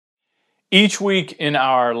Each week in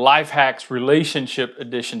our Life Hacks Relationship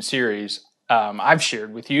Edition series, I've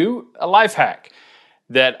shared with you a life hack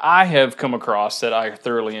that I have come across that I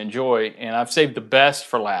thoroughly enjoy, and I've saved the best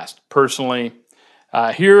for last. Personally,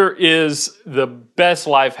 here is the best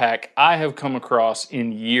life hack I have come across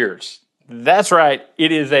in years. That's right,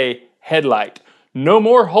 it is a headlight. No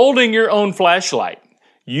more holding your own flashlight.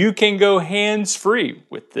 You can go hands-free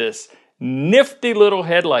with this nifty little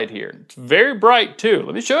headlight here. It's very bright too.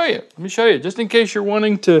 Let me show you, just in case you're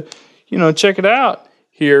wanting to, check it out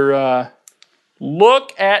here.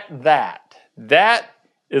 Look at that. That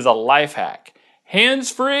is a life hack.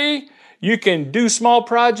 Hands-free, you can do small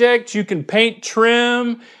projects, you can paint,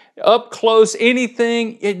 trim, up close,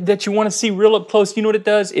 anything that you want to see real up close. You know what it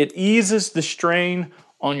does? It eases the strain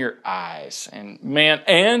on your eyes. And man,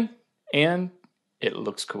 and it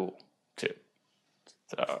looks cool too.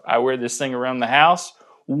 So I wear this thing around the house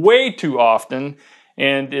way too often,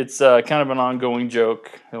 and it's kind of an ongoing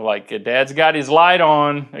joke. Like, Dad's got his light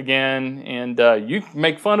on again, and you can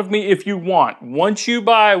make fun of me if you want. Once you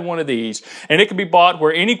buy one of these, and it can be bought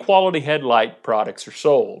where any quality headlight products are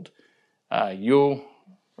sold, you'll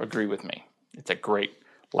agree with me. It's a great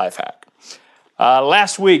life hack.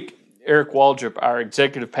 Last week, Eric Waldrop, our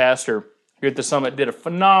executive pastor here at the Summit, did a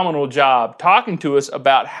phenomenal job talking to us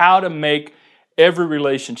about how to make every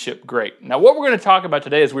relationship great. Now, what we're going to talk about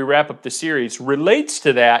today as we wrap up the series relates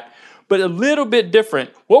to that, but a little bit different.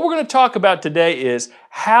 What we're going to talk about today is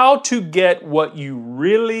how to get what you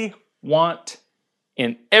really want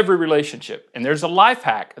in every relationship. And there's a life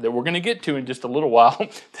hack that we're going to get to in just a little while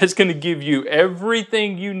that's going to give you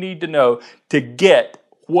everything you need to know to get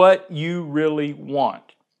what you really want.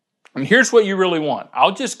 And here's what you really want.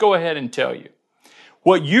 I'll just go ahead and tell you.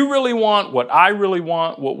 What you really want, what I really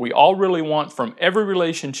want, what we all really want from every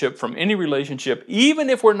relationship, from any relationship, even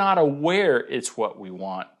if we're not aware it's what we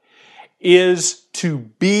want, is to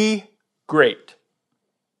be great.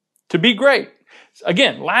 To be great.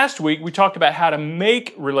 Again, last week we talked about how to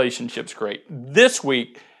make relationships great. This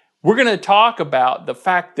week, we're going to talk about the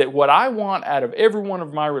fact that what I want out of every one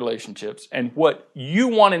of my relationships and what you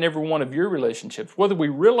want in every one of your relationships, whether we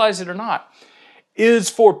realize it or not, is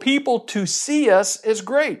for people to see us as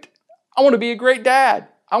great. I want to be a great dad.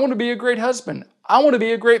 I want to be a great husband. I want to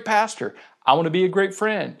be a great pastor. I want to be a great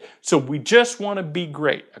friend. So we just want to be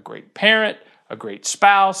great. A great parent, a great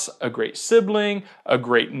spouse, a great sibling, a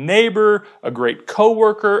great neighbor, a great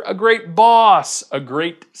coworker, a great boss, a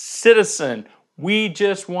great citizen. We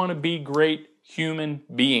just want to be great human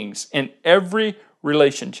beings in every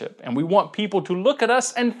relationship. And we want people to look at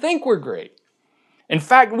us and think we're great. In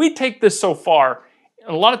fact, we take this so far,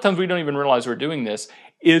 and a lot of times we don't even realize we're doing this,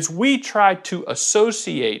 is we try to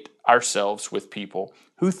associate ourselves with people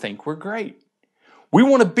who think we're great. We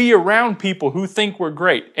want to be around people who think we're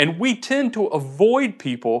great, and we tend to avoid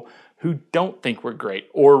people who don't think we're great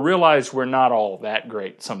or realize we're not all that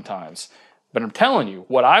great sometimes. But I'm telling you,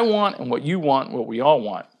 what I want and what you want, what we all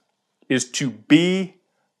want, is to be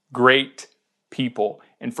great people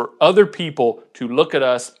and for other people to look at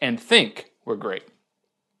us and think we're great.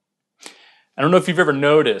 I don't know if you've ever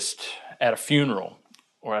noticed at a funeral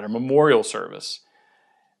or at a memorial service,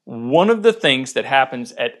 one of the things that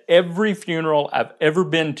happens at every funeral I've ever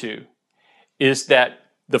been to is that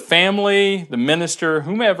the family, the minister,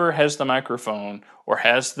 whomever has the microphone or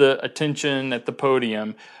has the attention at the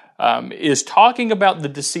podium, is talking about the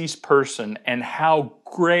deceased person and how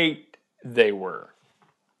great they were.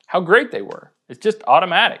 How great they were. It's just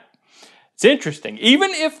automatic. It's interesting. Even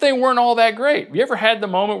if they weren't all that great. Have you ever had the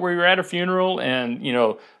moment where you're at a funeral and,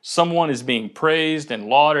 someone is being praised and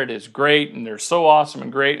lauded as great and they're so awesome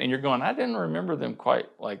and great and you're going, I didn't remember them quite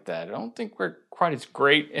like that. I don't think we're quite as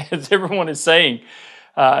great as everyone is saying.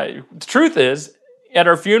 The truth is, at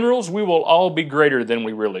our funerals, we will all be greater than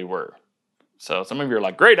we really were. So some of you are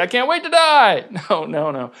like, great, I can't wait to die.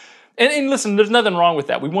 No. And listen, there's nothing wrong with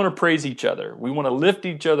that. We want to praise each other. We want to lift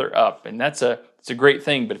each other up, and it's a great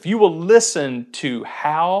thing. But if you will listen to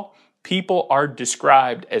how people are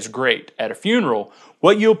described as great at a funeral,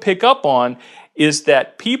 what you'll pick up on is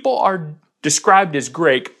that people are described as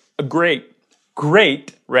great, according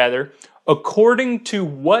to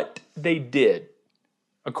what they did.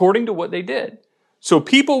 According to what they did. So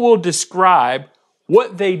people will describe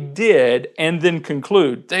what they did and then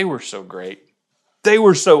conclude, they were so great. They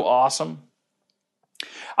were so awesome.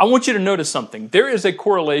 I want you to notice something. There is a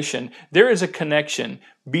correlation, there is a connection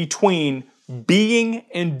between being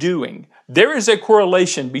and doing. There is a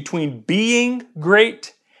correlation between being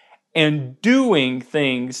great and doing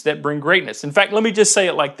things that bring greatness. In fact, let me just say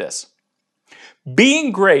it like this.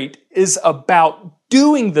 Being great is about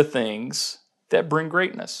doing the things that bring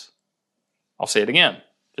greatness. I'll say it again.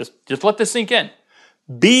 Just let this sink in.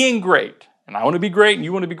 Being great, and I want to be great and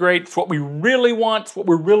you want to be great. It's what we really want. It's what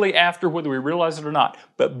we're really after, whether we realize it or not.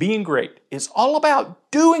 But being great is all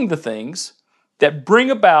about doing the things that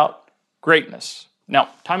bring about greatness. Now,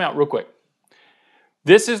 time out real quick.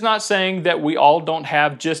 This is not saying that we all don't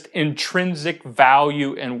have just intrinsic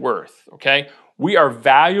value and worth, okay? We are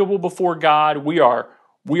valuable before God. We are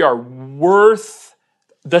worth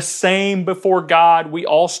the same before God. We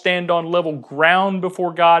all stand on level ground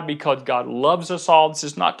before God because God loves us all. This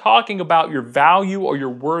is not talking about your value or your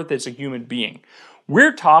worth as a human being.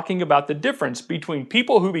 We're talking about the difference between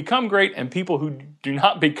people who become great and people who do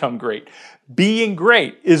not become great. Being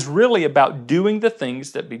great is really about doing the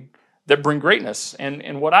things that bring greatness.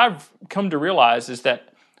 And what I've come to realize is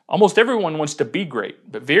that almost everyone wants to be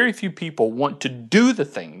great, but very few people want to do the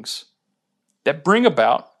things that bring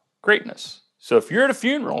about greatness. So if you're at a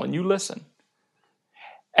funeral and you listen,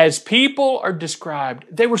 as people are described,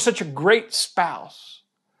 they were such a great spouse.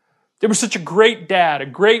 They were such a great dad, a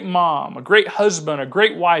great mom, a great husband, a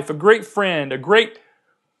great wife, a great friend, a great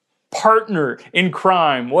partner in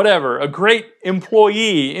crime, whatever, a great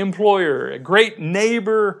employee, employer, a great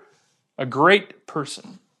neighbor, a great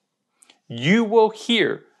person. You will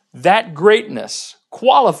hear that greatness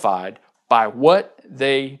qualified by what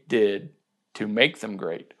they did to make them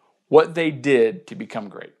great, what they did to become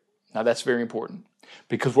great. Now that's very important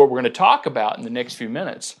because what we're going to talk about in the next few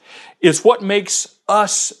minutes is what makes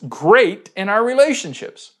us great in our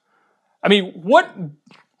relationships. I mean, what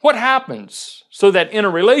happens so that in a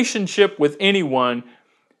relationship with anyone,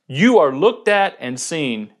 you are looked at and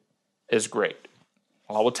seen as great?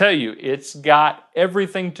 Well, I will tell you, it's got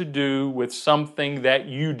everything to do with something that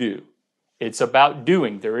you do. It's about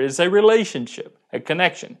doing. There is a relationship, a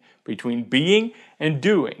connection between being and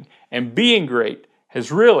doing. And being great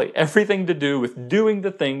has really everything to do with doing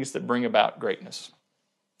the things that bring about greatness.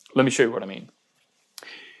 Let me show you what I mean.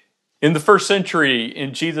 In the first century,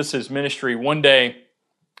 in Jesus' ministry, one day,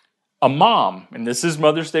 a mom, and this is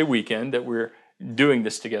Mother's Day weekend that we're doing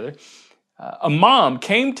this together, a mom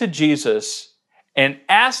came to Jesus and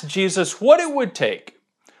asked Jesus what it would take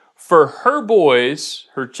for her boys,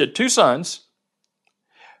 her two sons,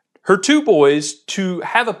 her two boys to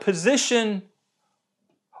have a position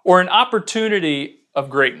or an opportunity of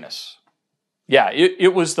greatness. Yeah,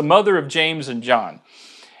 it was the mother of James and John.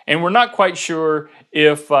 And we're not quite sure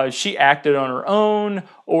if she acted on her own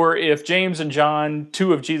or if James and John,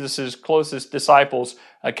 two of Jesus' closest disciples,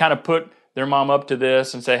 kind of put their mom up to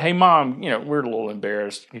this and say, hey, Mom, we're a little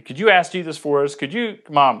embarrassed. Could you ask Jesus for us? Could you,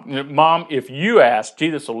 Mom, if you ask,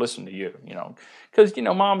 Jesus will listen to you, Because,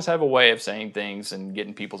 moms have a way of saying things and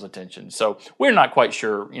getting people's attention. So we're not quite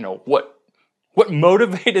sure, what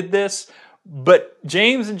motivated this. But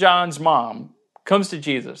James and John's mom comes to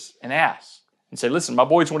Jesus and asks and say, listen, my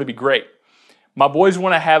boys want to be great. My boys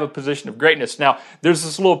want to have a position of greatness. Now, there's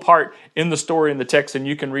this little part in the story in the text, and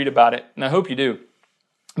you can read about it, and I hope you do.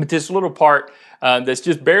 But this little part that's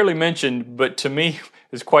just barely mentioned, but to me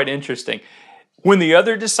is quite interesting. When the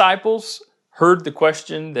other disciples heard the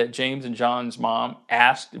question that James and John's mom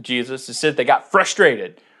asked Jesus, it said they got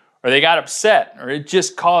frustrated or they got upset or it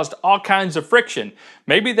just caused all kinds of friction.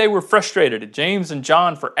 Maybe they were frustrated at James and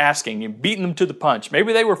John for asking and beating them to the punch.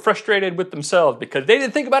 Maybe they were frustrated with themselves because they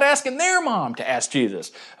didn't think about asking their mom to ask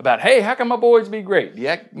Jesus about, hey, how can my boys be great?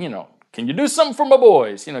 Yeah, can you do something for my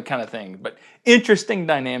boys? Kind of thing. But interesting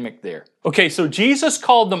dynamic there. Okay, so Jesus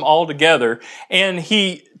called them all together and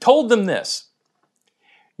he told them this.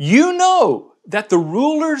 You know that the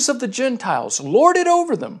rulers of the Gentiles lord it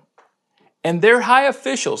over them, and their high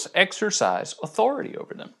officials exercise authority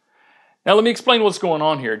over them. Now let me explain what's going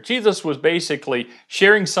on here. Jesus was basically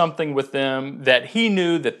sharing something with them that he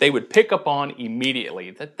knew that they would pick up on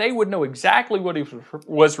immediately, that they would know exactly what he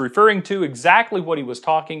was referring to, exactly what he was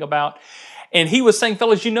talking about. And he was saying,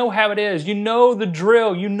 fellas, you know how it is. You know the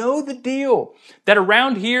drill. You know the deal. That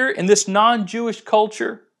around here in this non-Jewish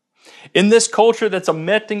culture, in this culture that's a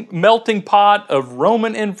melting pot of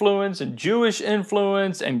Roman influence and Jewish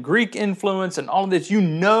influence and Greek influence and all of this, you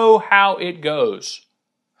know how it goes.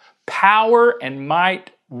 Power and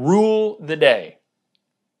might rule the day.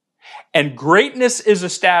 And greatness is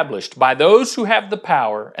established by those who have the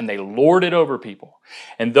power and they lord it over people.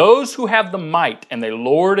 And those who have the might and they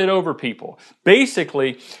lord it over people.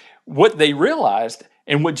 Basically, what they realized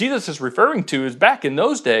and what Jesus is referring to is back in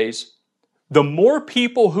those days, the more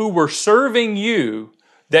people who were serving you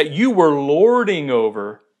that you were lording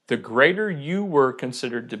over, the greater you were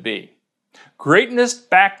considered to be. Greatness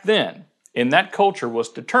back then in that culture was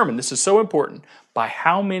determined, this is so important, by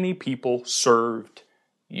how many people served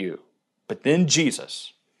you. But then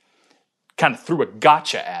Jesus kind of threw a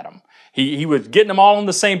gotcha at them. He was getting them all on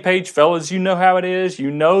the same page. Fellas, you know how it is.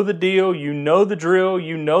 You know the deal. You know the drill.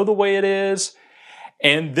 You know the way it is.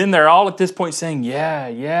 And then they're all at this point saying,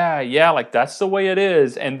 yeah, like that's the way it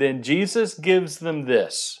is. And then Jesus gives them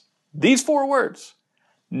these 4 words: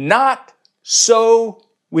 not so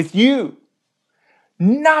with you.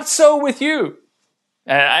 Not so with you.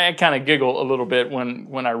 And I kind of giggle a little bit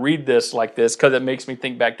when I read this like this, because it makes me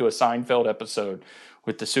think back to a Seinfeld episode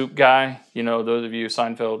with the soup guy. You know, those of you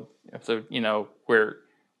Seinfeld episode, you know, where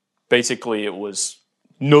basically it was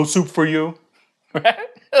no soup for you. Right?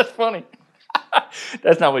 That's funny.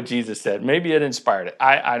 That's not what Jesus said. Maybe it inspired it.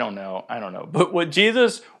 I don't know. But what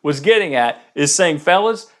Jesus was getting at is saying,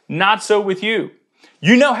 fellas, not so with you.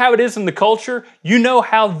 You know how it is in the culture. You know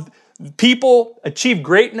how people achieve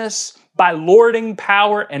greatness by lording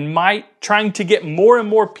power and might, trying to get more and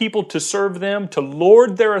more people to serve them, to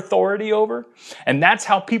lord their authority over. And that's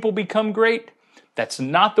how people become great. That's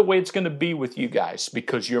not the way it's going to be with you guys,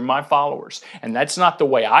 because you're my followers. And that's not the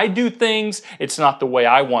way I do things. It's not the way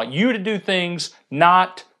I want you to do things.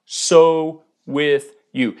 Not so with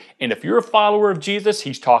you. And if you're a follower of Jesus,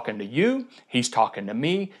 He's talking to you. He's talking to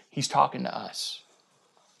me. He's talking to us.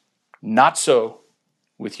 Not so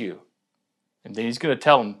with you. And then He's going to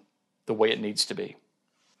tell them the way it needs to be.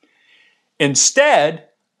 Instead,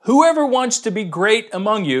 whoever wants to be great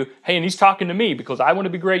among you, hey, and He's talking to me because I want to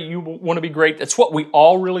be great, you want to be great. That's what we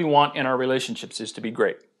all really want in our relationships, is to be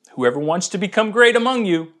great. Whoever wants to become great among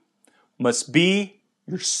you must be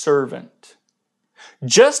your servant.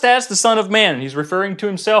 Just as the Son of Man, and He's referring to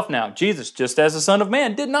Himself now, Jesus, just as the Son of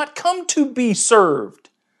Man, did not come to be served,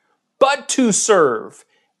 but to serve,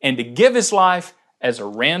 and to give His life as a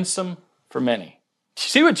ransom for many. Do you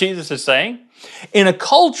see what Jesus is saying? In a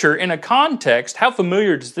culture, in a context, how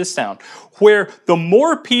familiar does this sound? Where the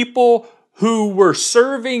more people who were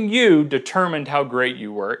serving you determined how great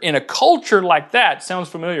you were. In a culture like that, sounds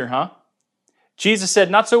familiar, huh? Jesus said,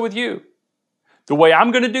 not so with you. The way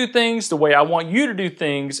I'm going to do things, the way I want you to do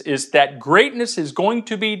things, is that greatness is going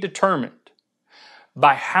to be determined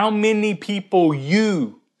by how many people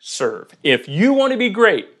you serve. If you want to be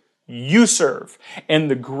great, you serve. And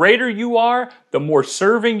the greater you are, the more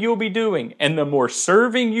serving you'll be doing. And the more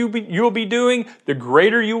serving you'll be doing, the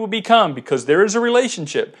greater you will become, because there is a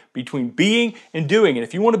relationship between being and doing. And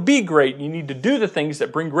if you want to be great, you need to do the things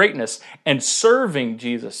that bring greatness. And serving,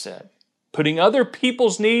 Jesus said, putting other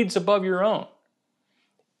people's needs above your own,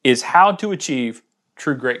 is how to achieve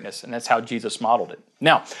true greatness. And that's how Jesus modeled it.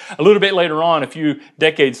 Now, a little bit later on, a few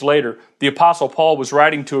decades later, the Apostle Paul was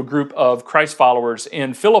writing to a group of Christ followers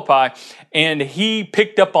in Philippi, and he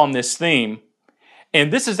picked up on this theme.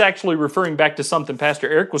 And this is actually referring back to something Pastor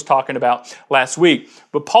Eric was talking about last week.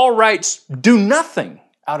 But Paul writes, do nothing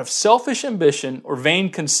out of selfish ambition or vain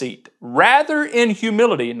conceit. Rather, in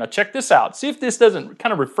humility, now check this out. See if this doesn't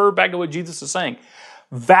kind of refer back to what Jesus is saying.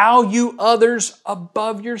 Value others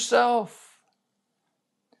above yourself.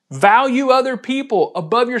 Value other people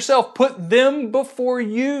above yourself. Put them before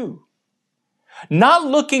you. Not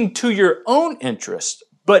looking to your own interest,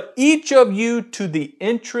 but each of you to the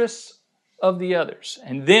interests of the others.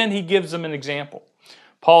 And then he gives them an example.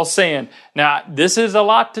 Paul's saying, now this is a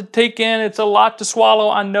lot to take in. It's a lot to swallow.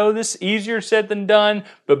 I know this is easier said than done.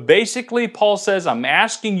 But basically, Paul says, I'm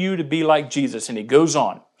asking you to be like Jesus. And he goes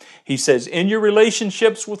on. He says, in your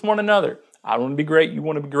relationships with one another, I want to be great. You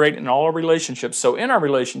want to be great in all our relationships. So in our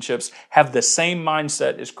relationships, have the same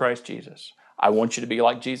mindset as Christ Jesus. I want you to be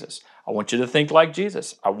like Jesus. I want you to think like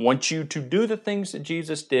Jesus. I want you to do the things that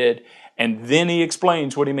Jesus did. And then he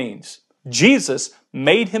explains what he means. Jesus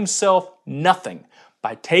made himself nothing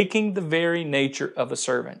by taking the very nature of a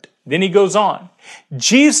servant. Then he goes on.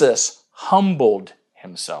 Jesus humbled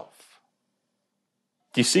himself.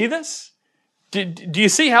 Do you see this? Do you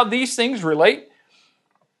see how these things relate?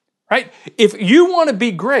 Right? If you want to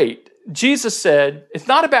be great, Jesus said, it's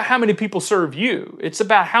not about how many people serve you. It's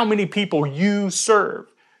about how many people you serve.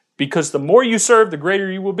 Because the more you serve, the greater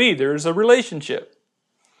you will be. There's a relationship.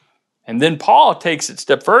 And then Paul takes it a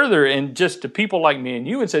step further and just to people like me and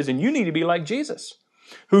you and says, and you need to be like Jesus,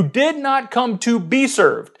 who did not come to be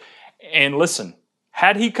served. And listen,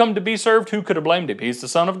 had he come to be served, who could have blamed him? He's the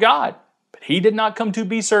Son of God. But he did not come to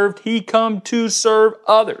be served. He came to serve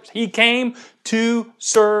others. He came to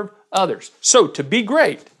serve others. So to be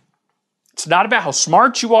great, it's not about how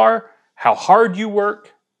smart you are, how hard you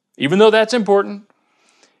work, even though that's important.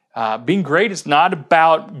 Being great is not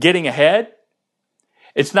about getting ahead.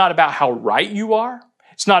 It's not about how right you are.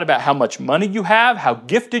 It's not about how much money you have, how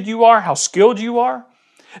gifted you are, how skilled you are.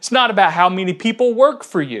 It's not about how many people work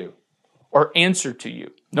for you or answer to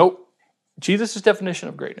you. Nope. Jesus' definition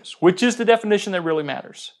of greatness, which is the definition that really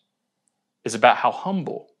matters, is about how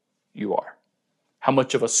humble you are, how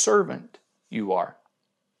much of a servant you are,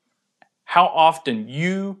 how often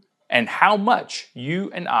you and how much you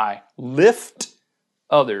and I lift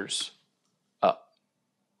others up.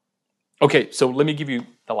 Okay, so let me give you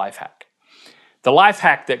the life hack. The life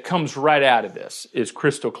hack that comes right out of this is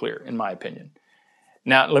crystal clear, in my opinion.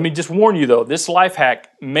 Now, let me just warn you, though, this life hack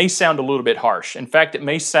may sound a little bit harsh. In fact, it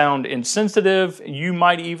may sound insensitive. You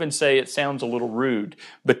might even say it sounds a little rude,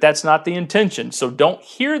 but that's not the intention. So don't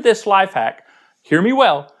hear this life hack. Hear me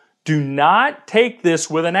well. Do not take this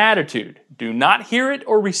with an attitude. Do not hear it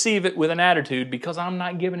or receive it with an attitude, because I'm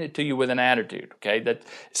not giving it to you with an attitude, okay? That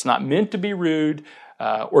it's not meant to be rude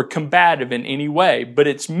or combative in any way, but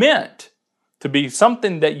it's meant to be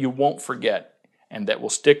something that you won't forget and that will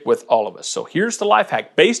stick with all of us. So here's the life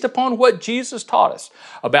hack based upon what Jesus taught us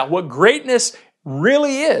about what greatness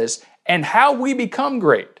really is and how we become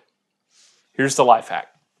great. Here's the life hack.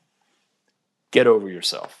 Get over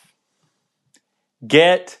yourself.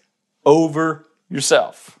 Get over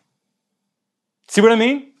yourself. See what I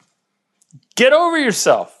mean? Get over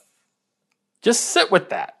yourself. Just sit with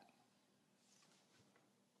that.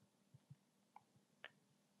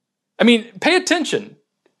 I mean, pay attention.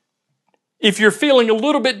 If you're feeling a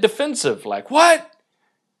little bit defensive, like, what?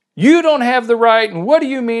 You don't have the right, and what do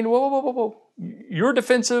you mean? Whoa, whoa, whoa, whoa. Your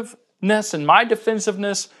defensiveness and my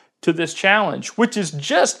defensiveness to this challenge, which is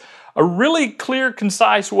just a really clear,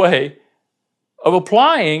 concise way of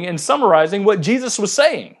applying and summarizing what Jesus was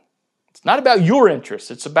saying. It's not about your interests,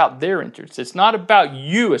 it's about their interests. It's not about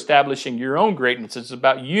you establishing your own greatness, it's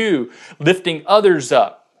about you lifting others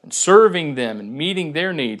up and serving them and meeting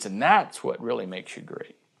their needs, and that's what really makes you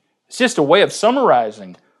great. It's just a way of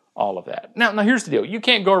summarizing all of that. Now here's the deal. You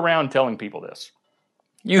can't go around telling people this.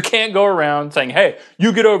 You can't go around saying, hey,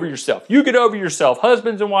 you get over yourself. You get over yourself.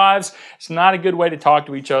 Husbands and wives, it's not a good way to talk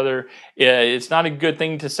to each other. It's not a good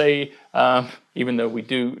thing to say, even though we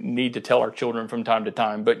do need to tell our children from time to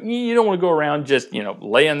time. But you don't want to go around just,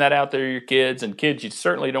 laying that out there to your kids. And kids, you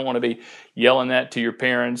certainly don't want to be yelling that to your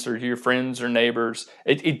parents or to your friends or neighbors.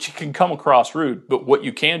 It can come across rude. But what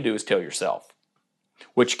you can do is tell yourself.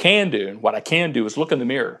 What you can do, and what I can do, is look in the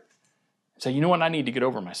mirror and say, you know what, I need to get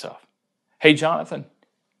over myself. Hey, Jonathan,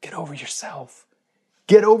 get over yourself.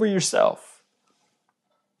 Get over yourself.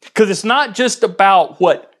 Because it's not just about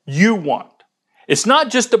what you want. It's not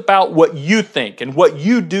just about what you think and what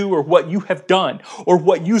you do or what you have done or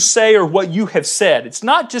what you say or what you have said. It's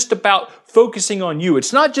not just about focusing on you.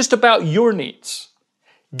 It's not just about your needs.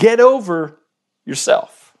 Get over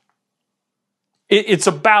yourself. It's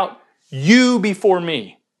about you before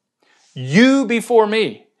me. You before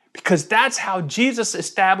me. Because that's how Jesus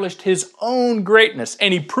established his own greatness.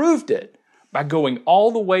 And he proved it by going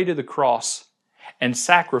all the way to the cross and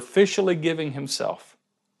sacrificially giving himself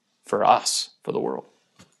for us, for the world.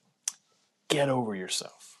 Get over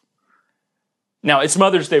yourself. Now, it's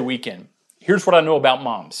Mother's Day weekend. Here's what I know about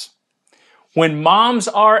moms. When moms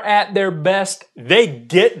are at their best, they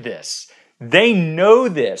get this. They know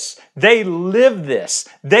this. They live this.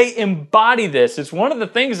 They embody this. It's one of the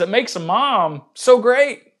things that makes a mom so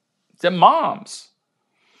great. It's that moms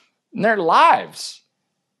in their lives,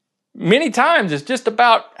 many times it's just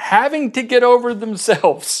about having to get over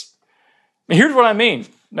themselves. And here's what I mean.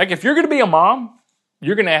 Like, if you're going to be a mom,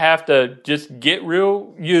 you're going to have to just get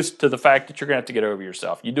real used to the fact that you're going to have to get over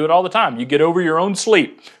yourself. You do it all the time. You get over your own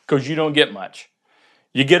sleep because you don't get much.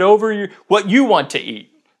 You get over what you want to eat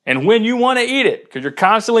and when you want to eat it because you're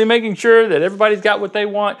constantly making sure that everybody's got what they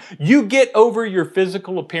want. You get over your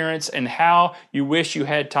physical appearance and how you wish you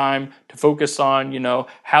had time to focus on,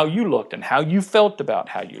 how you looked and how you felt about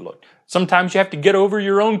how you looked. Sometimes you have to get over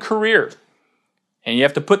your own career. And you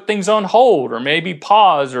have to put things on hold or maybe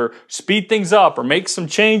pause or speed things up or make some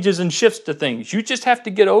changes and shifts to things. You just have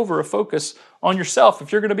to get over a focus on yourself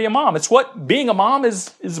if you're going to be a mom. It's what being a mom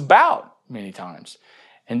is about many times.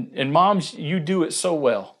 And moms, you do it so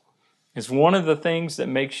well. It's one of the things that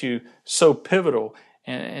makes you so pivotal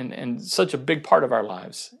and such a big part of our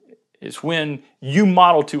lives is when you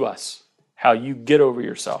model to us how you get over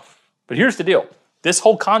yourself. But here's the deal. This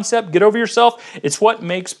whole concept, get over yourself, it's what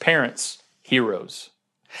makes parents heroes.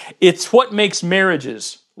 It's what makes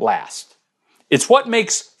marriages last. It's what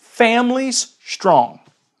makes families strong.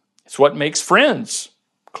 It's what makes friends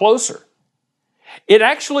closer. It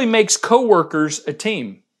actually makes coworkers a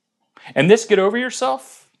team. And this get over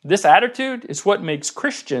yourself, this attitude is what makes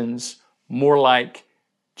Christians more like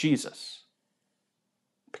Jesus.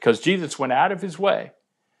 Because Jesus went out of his way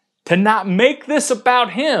to not make this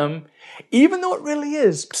about him, even though it really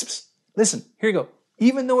is. Listen, here you go.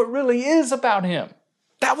 even though it really is about him.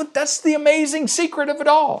 That's the amazing secret of it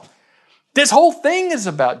all. This whole thing is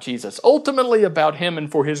about Jesus, ultimately about him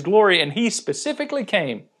and for his glory, and he specifically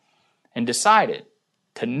came and decided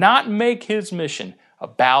to not make his mission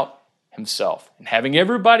about himself and having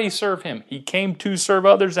everybody serve him. He came to serve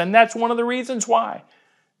others, and that's one of the reasons why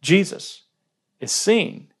Jesus is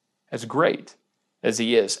seen as great as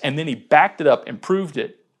he is. And then he backed it up and proved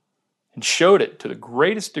it and showed it to the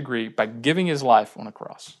greatest degree by giving his life on a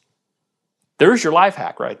cross. There's your life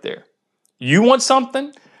hack right there. You want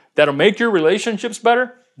something that'll make your relationships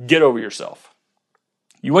better? Get over yourself.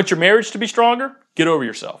 You want your marriage to be stronger? Get over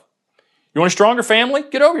yourself. You want a stronger family?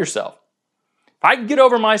 Get over yourself. If I can get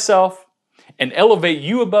over myself and elevate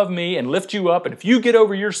you above me and lift you up, and if you get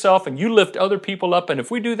over yourself and you lift other people up, and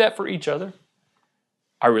if we do that for each other,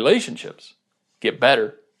 our relationships get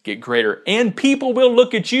better, get greater, and people will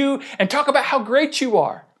look at you and talk about how great you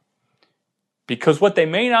are. Because what they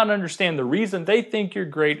may not understand, the reason they think you're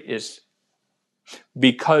great is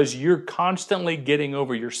because you're constantly getting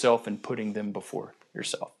over yourself and putting them before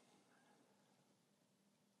yourself.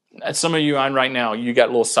 As some of you on right now, you got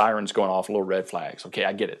little sirens going off, little red flags. Okay,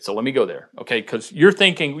 I get it. So let me go there. Okay, because you're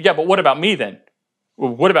thinking, yeah, but what about me then?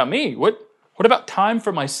 Well, what about me? What about time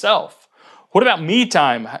for myself? What about me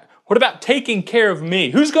time? What about taking care of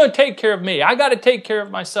me? Who's going to take care of me? I got to take care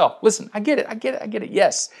of myself. Listen, I get it.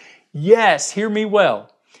 Yes, hear me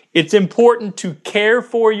well. It's important to care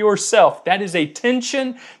for yourself. That is a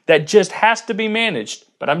tension that just has to be managed.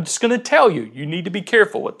 But I'm just going to tell you, you need to be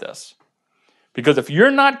careful with this. Because if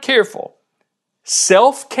you're not careful,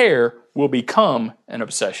 self-care will become an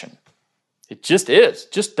obsession. It just is.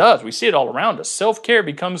 It just does. We see it all around us. Self-care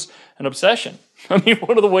becomes an obsession. I mean,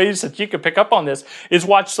 one of the ways that you can pick up on this is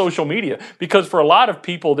watch social media. Because for a lot of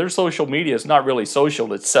people, their social media is not really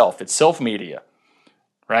social itself. It's self-media.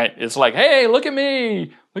 Right? It's like, hey, look at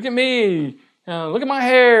me. Look at me. Look at my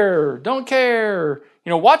hair. Don't care.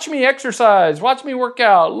 Watch me exercise. Watch me work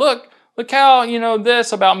out. Look how,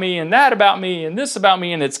 this about me and that about me and this about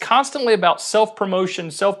me. And it's constantly about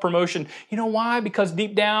self-promotion. You know why? Because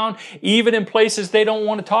deep down, even in places they don't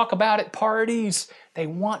want to talk about at parties, they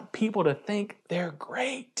want people to think they're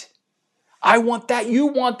great. I want that. You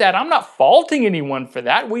want that. I'm not faulting anyone for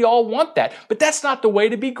that. We all want that. But that's not the way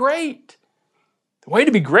to be great. The way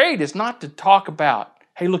to be great is not to talk about,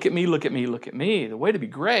 hey, look at me, look at me, look at me. The way to be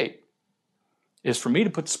great is for me to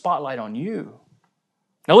put the spotlight on you.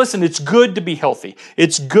 Now listen, it's good to be healthy.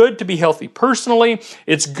 It's good to be healthy personally.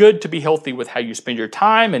 It's good to be healthy with how you spend your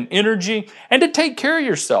time and energy and to take care of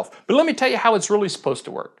yourself. But let me tell you how it's really supposed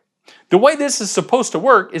to work. The way this is supposed to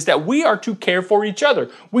work is that we are to care for each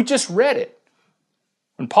other. We just read it.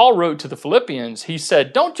 When Paul wrote to the Philippians, he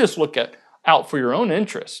said, don't just look out for your own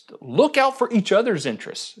interest. Look out for each other's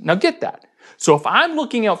interests. Now get that. So if I'm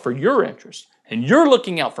looking out for your interest and you're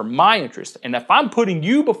looking out for my interest, and if I'm putting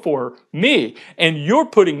you before me and you're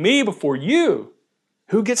putting me before you,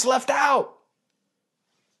 who gets left out?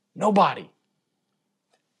 Nobody.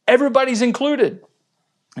 Everybody's included.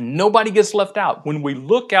 And nobody gets left out when we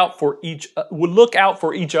look out for each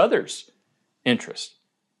other's interest.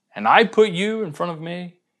 And I put you in front of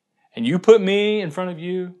me, and you put me in front of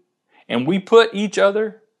you, and we put each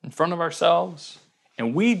other in front of ourselves,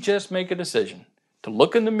 and we just make a decision to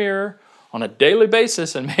look in the mirror on a daily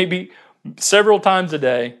basis and maybe several times a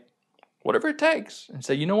day, whatever it takes, and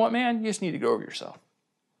say, you know what, man, you just need to go over yourself.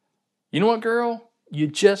 You know what, girl, you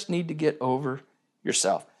just need to get over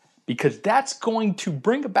yourself, because that's going to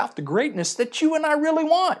bring about the greatness that you and I really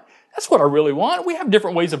want. That's what I really want. We have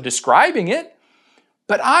different ways of describing it,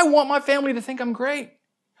 but I want my family to think I'm great.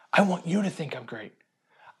 I want you to think I'm great.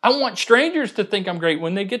 I want strangers to think I'm great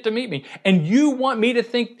when they get to meet me. And you want me to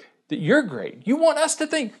think that you're great. You want us to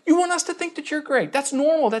think that you're great. That's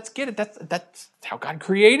normal. That's how God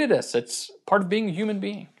created us. That's part of being a human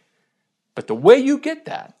being. But the way you get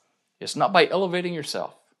that is not by elevating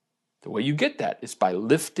yourself. The way you get that is by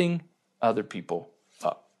lifting other people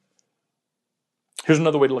up. Here's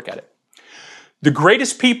another way to look at it. The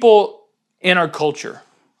greatest people in our culture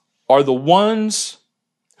are the ones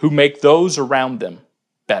who make those around them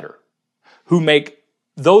better, who make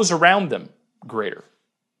those around them greater.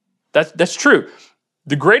 That's true.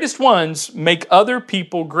 The greatest ones make other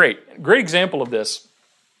people great. A great example of this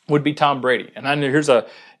would be Tom Brady. And I know here's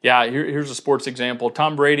a sports example.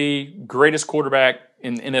 Tom Brady, greatest quarterback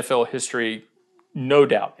in NFL history, no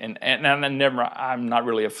doubt. And I'm not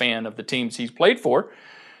really a fan of the teams he's played for.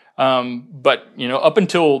 But up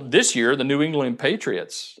until this year, the New England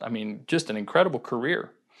Patriots, just an incredible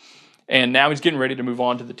career. And now he's getting ready to move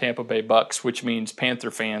on to the Tampa Bay Bucks, which means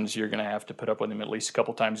Panther fans, you're going to have to put up with him at least a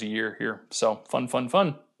couple times a year here. So fun, fun,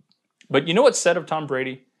 fun. But you know what's said of Tom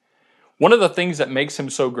Brady? One of the things that makes him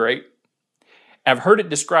so great, I've heard it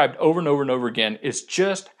described over and over and over again, is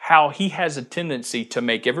just how he has a tendency to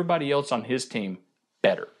make everybody else on his team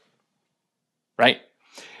better. Right?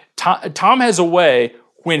 Tom has a way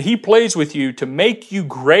when he plays with you to make you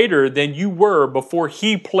greater than you were before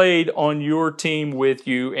he played on your team with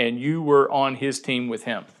you and you were on his team with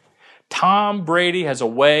him. Tom Brady has a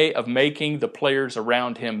way of making the players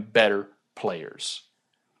around him better players.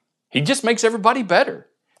 He just makes everybody better.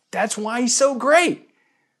 That's why he's so great.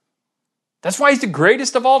 That's why he's the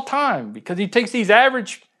greatest of all time, because he takes these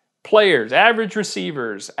average players, average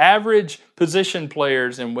receivers, average position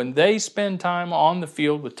players, and when they spend time on the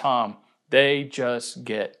field with Tom, they just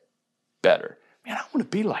get better. Man, I want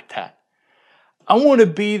to be like that. I want to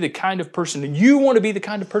be the kind of person, and you want to be the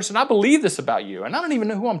kind of person. I believe this about you, and I don't even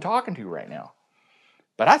know who I'm talking to right now.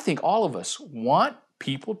 But I think all of us want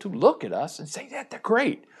people to look at us and say, yeah, they're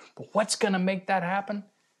great. But what's going to make that happen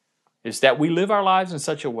is that we live our lives in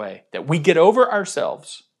such a way that we get over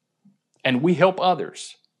ourselves and we help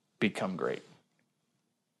others become great.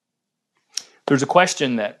 There's a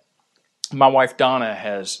question that my wife Donna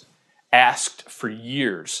has asked for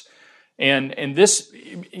years. And this,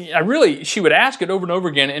 she would ask it over and over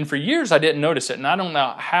again. And for years, I didn't notice it. And I don't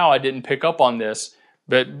know how I didn't pick up on this,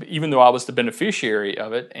 but even though I was the beneficiary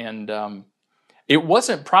of it. And it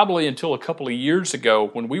wasn't probably until a couple of years ago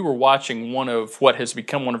when we were watching one of what has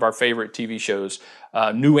become one of our favorite TV shows,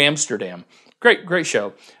 New Amsterdam. Great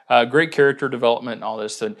show. Great character development and all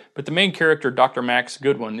this. But the main character, Dr. Max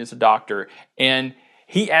Goodwin, is a doctor. And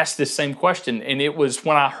he asked this same question, and it was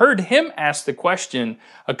when I heard him ask the question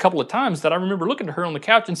a couple of times that I remember looking at her on the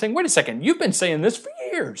couch and saying, wait a second, you've been saying this for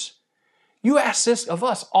years. You ask this of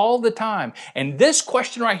us all the time. And this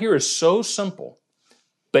question right here is so simple,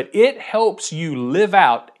 but it helps you live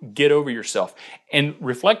out, get over yourself. And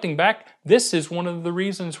reflecting back, this is one of the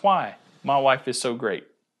reasons why my wife is so great.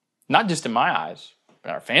 Not just in my eyes, but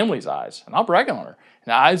in our family's eyes. And I'll brag on her, in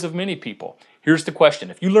the eyes of many people. Here's the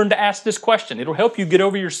question. If you learn to ask this question, it'll help you get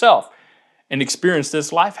over yourself and experience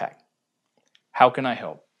this life hack. How can I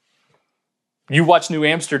help? You watch New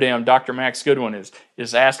Amsterdam, Dr. Max Goodwin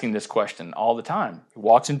is asking this question all the time. He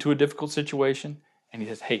walks into a difficult situation and he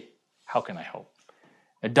says, hey, how can I help?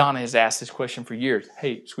 And Donna has asked this question for years.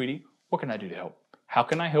 Hey, sweetie, what can I do to help? How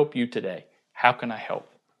can I help you today? How can I help?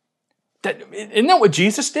 Isn't that what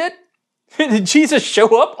Jesus did? Did Jesus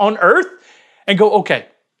show up on earth and go, okay,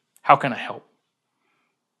 how can I help?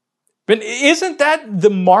 But isn't that the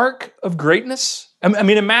mark of greatness? I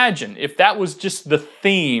mean, imagine if that was just the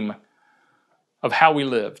theme of how we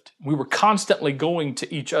lived. We were constantly going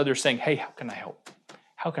to each other saying, hey, how can I help?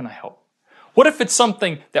 How can I help? What if it's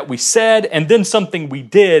something that we said and then something we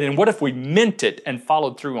did, and what if we meant it and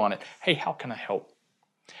followed through on it? Hey, how can I help?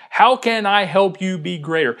 How can I help you be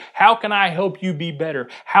greater? How can I help you be better?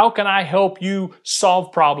 How can I help you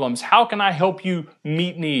solve problems? How can I help you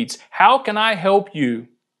meet needs? How can I help you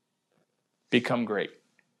become great?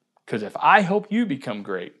 Because if I help you become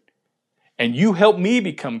great, and you help me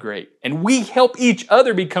become great, and we help each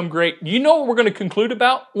other become great, do you know what we're going to conclude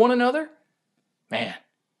about one another? Man,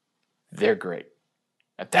 they're great.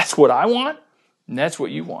 If that's what I want, and that's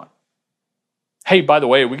what you want. Hey, by the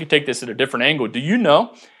way, we could take this at a different angle. Do you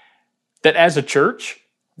know that as a church,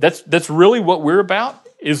 that's really what we're about,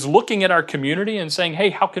 is looking at our community and saying, hey,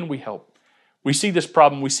 how can we help? We see this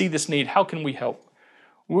problem. We see this need. How can we help?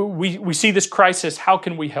 We see this crisis. How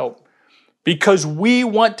can we help? Because we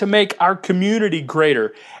want to make our community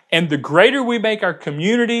greater. And the greater we make our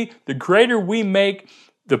community, the greater we make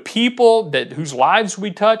the people whose lives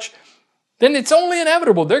we touch, then it's only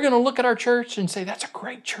inevitable. They're going to look at our church and say, that's a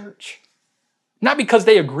great church. Not because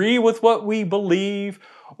they agree with what we believe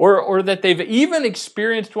or that they've even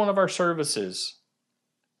experienced one of our services,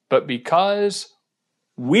 but because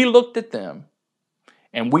we looked at them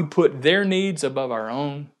and we put their needs above our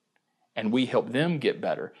own and we help them get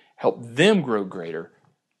better, help them grow greater.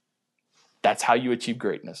 That's how you achieve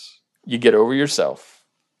greatness. You get over yourself.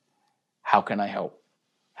 How can I help?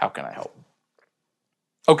 How can I help?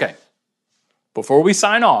 Okay, before we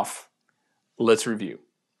sign off, let's review.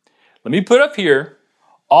 Let me put up here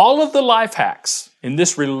all of the life hacks in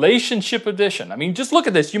this relationship edition. I mean, just look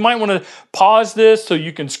at this. You might want to pause this so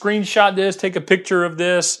you can screenshot this, take a picture of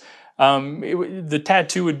this. The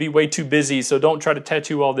tattoo would be way too busy, so don't try to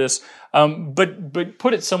tattoo all this. But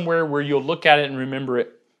put it somewhere where you'll look at it and remember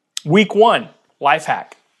it. Week 1, life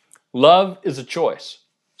hack. Love is a choice.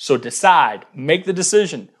 So decide, make the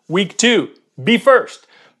decision. Week 2, be first.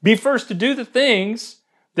 Be first to do the things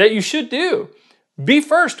that you should do. Be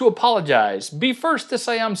first to apologize. Be first to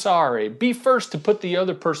say, I'm sorry. Be first to put the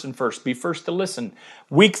other person first. Be first to listen.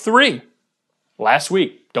 Week 3, last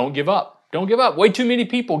week, don't give up. Don't give up. Way too many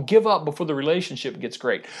people give up before the relationship gets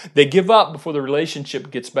great. They give up before the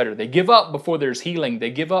relationship gets better. They give up before there's healing.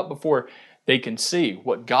 They give up before they can see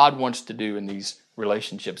what God wants to do in these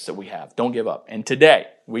relationships that we have. Don't give up. And today,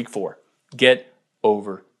 week 4, get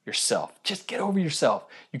over yourself. Just get over yourself.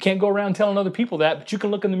 You can't go around telling other people that, but you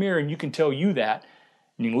can look in the mirror and you can tell you that.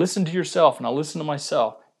 And you can listen to yourself, and I'll listen to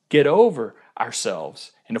myself. Get over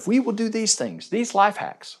ourselves. And if we will do these things, these life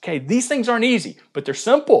hacks, okay, these things aren't easy, but they're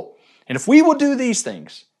simple. And if we will do these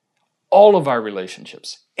things, all of our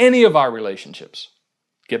relationships, any of our relationships,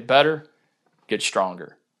 get better, get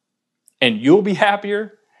stronger. And you'll be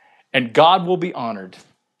happier, and God will be honored.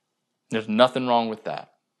 There's nothing wrong with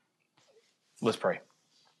that. Let's pray.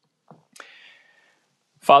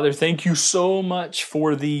 Father, thank you so much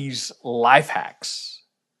for these life hacks.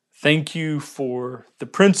 Thank you for the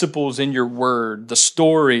principles in your word, the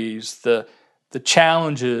stories, the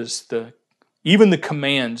challenges, even the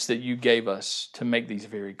commands that you gave us to make these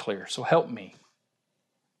very clear. So help me.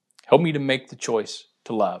 Help me to make the choice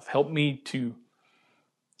to love. Help me to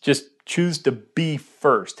just choose to be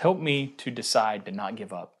first. Help me to decide to not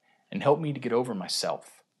give up. And help me to get over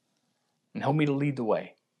myself. And help me to lead the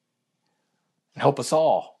way. And help us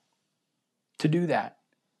all to do that.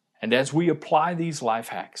 And as we apply these life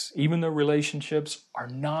hacks, even though relationships are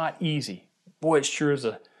not easy, boy, it sure is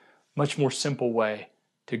a much more simple way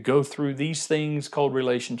to go through these things called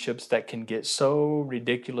relationships that can get so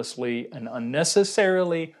ridiculously and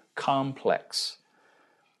unnecessarily complex.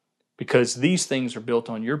 Because these things are built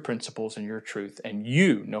on your principles and your truth, and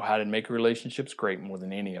you know how to make relationships great more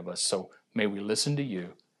than any of us. So may we listen to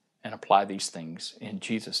you and apply these things in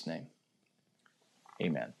Jesus' name.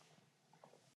 Amen.